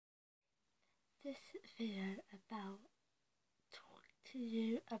this video about talk to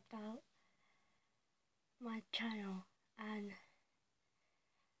you about my channel and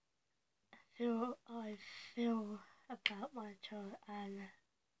I feel about my channel and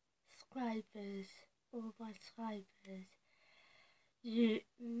subscribers, all my subscribers. You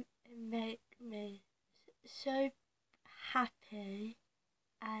make me so happy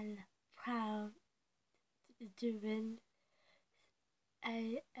and proud to be doing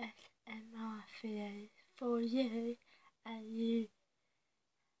ASMR videos for you, and you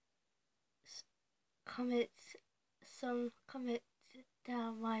comments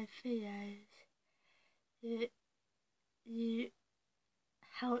down my videos. You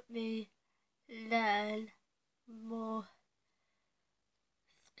help me learn more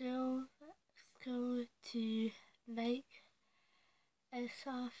skills to make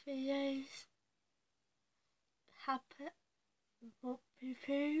ASMR videos happen, more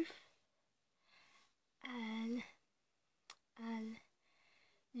improve, and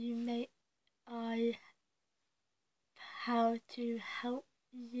you make how to help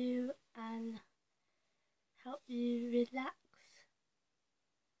you and help you relax,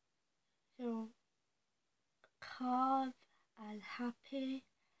 feel calm and happy,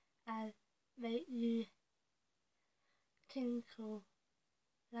 and make you tinkle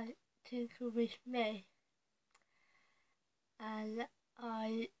with me. And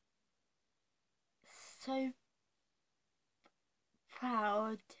I so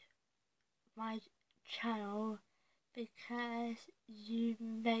proud my channel because you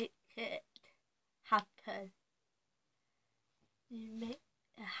make it happen. You make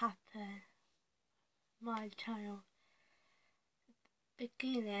it happen. My channel.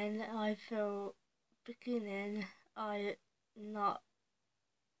 Beginning I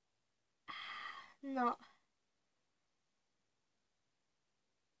not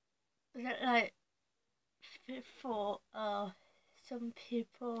like before some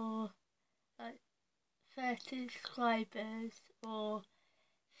people like 30 subscribers or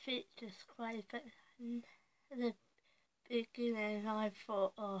 50 subscribers. In the beginning I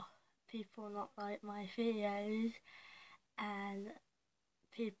thought, oh, people not like my videos and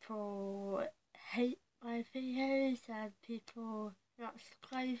people hate my videos and people not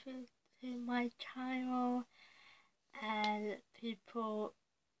subscribing to my channel and people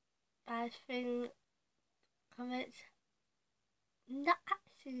bad thing comments. Not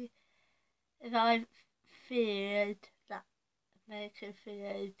actually, if I feared that making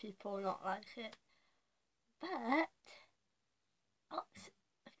videos people not like it,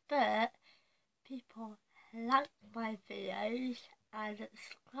 but people like my videos and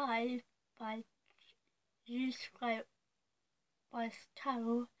subscribe my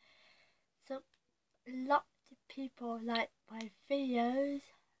channel. So lots of people like my videos.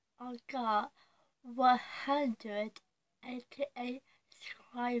 I got 188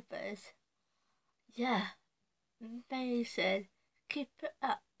 subscribers. Yeah, amazing. Keep it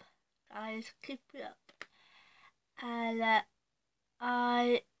up, guys. Keep it up. And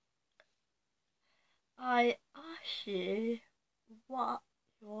I ask you what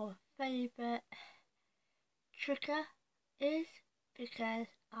your favourite trigger is, because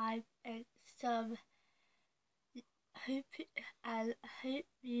I make some. Hope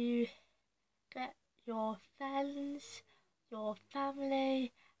you get your friends, your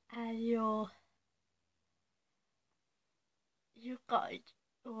family, and you guys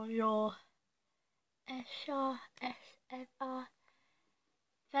or your SMR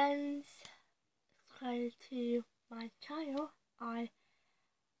friends subscribe to my channel. I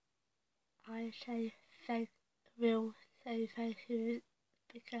will say thank you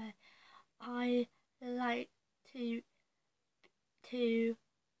because I like to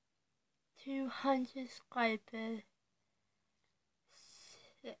 200 subscribers.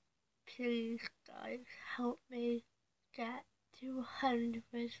 Please guys, help me get 200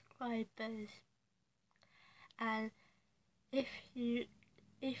 subscribers. And if you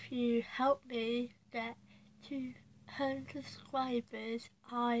help me get 200 subscribers,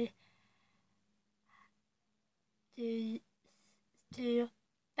 I do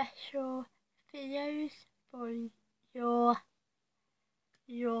special videos for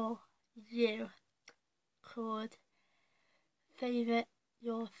you called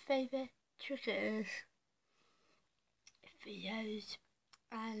your favorite triggers videos,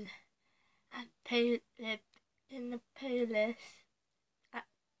 and in the playlist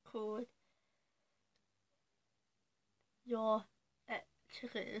called your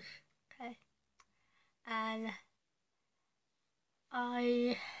triggers. Okay, and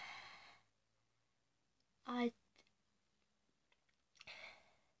I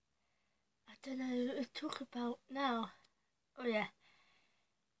don't know what to talk about now. Oh yeah,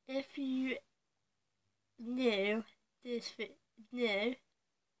 if you new new,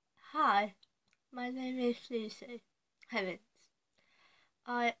 hi, my name is Lucy Heavens.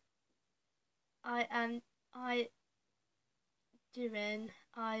 I am I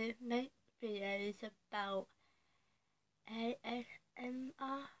I make videos about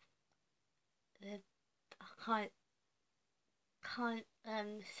ASMR. I can't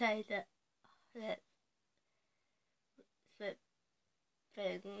say that that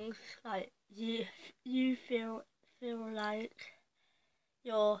things like you feel like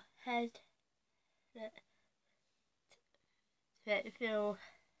your head that feel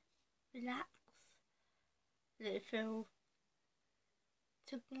relaxed, that feel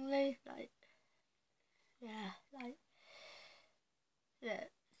tingly, like yeah, like that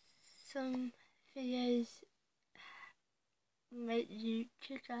some videos make you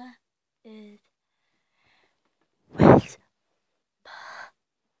trigger is with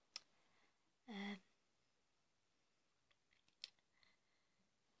um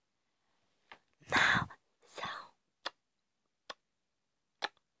now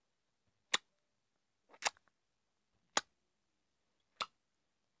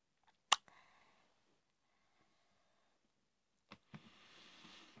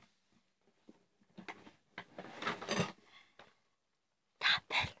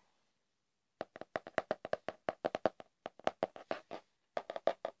tapping.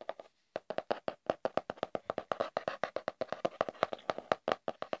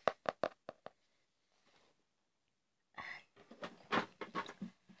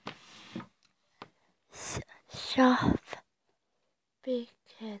 Sharp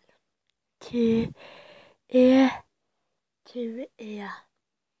beacon to ear to ear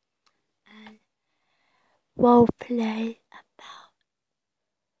and role play about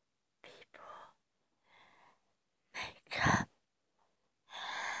people makeup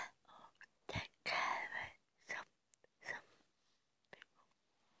or take care of some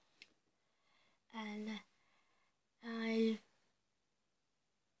and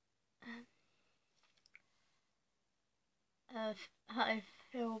I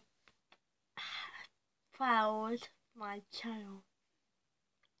feel proud of my channel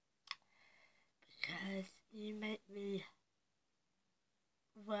because you make me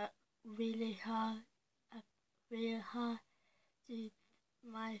work really hard, to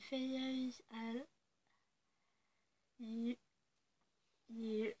my videos, and you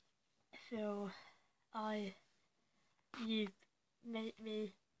feel I you make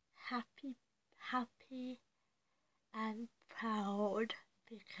me happy and proud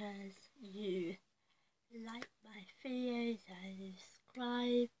because you like my videos and you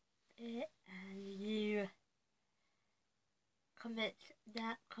subscribe it and you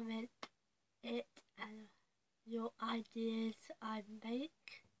comment it and your ideas I make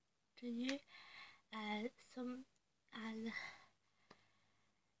to you and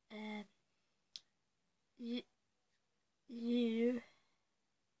um, you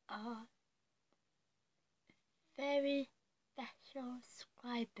are very special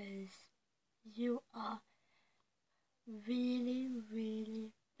subscribers. You are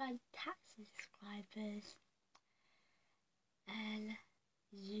really fantastic subscribers and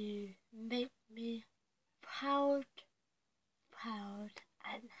you make me proud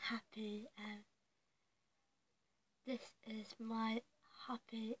and happy, and this is my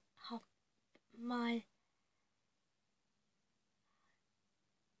my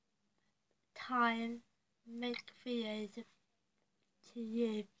time make videos to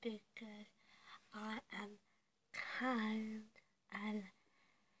you because I am kind and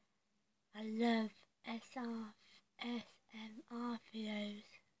I love SMR videos.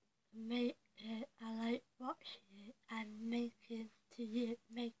 I like watching it and making to you,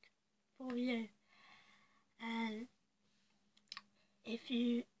 make for you. And if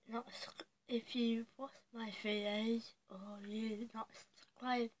you watch my videos or you not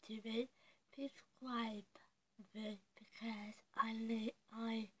subscribe to me, please subscribe me because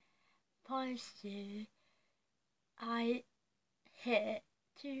I promise you I hit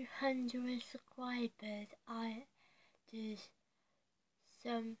 200 subscribers. I do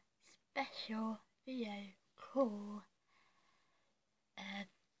some special video called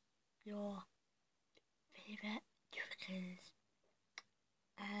your favorite triggers,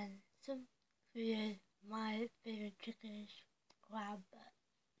 and some videos my favorite triggers grab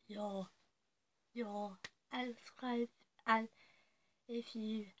your and subscribe, and if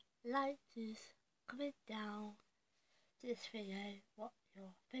you like this, comment down this video what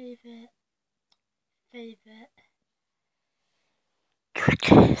your favorite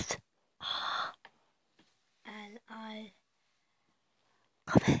triggers are.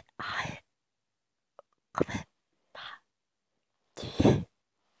 comment back to you.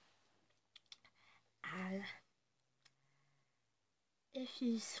 And if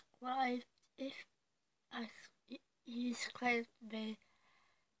you subscribe to me,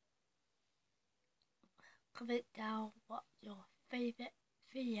 comment down what your favourite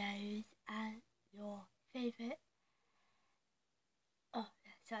videos and your favourite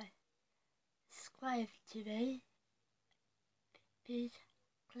subscribe to me. Please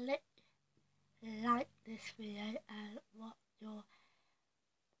click like this video and what's your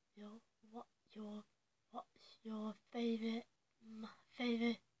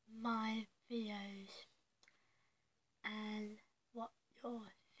favourite my videos and what your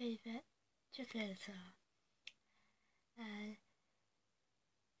favourite triggers are. And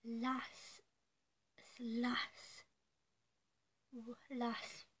last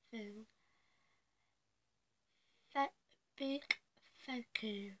thing, big thank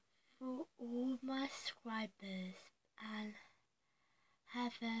you for all my subscribers and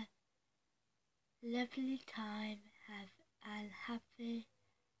have a lovely time and happily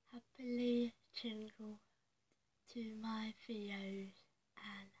jingle to my videos.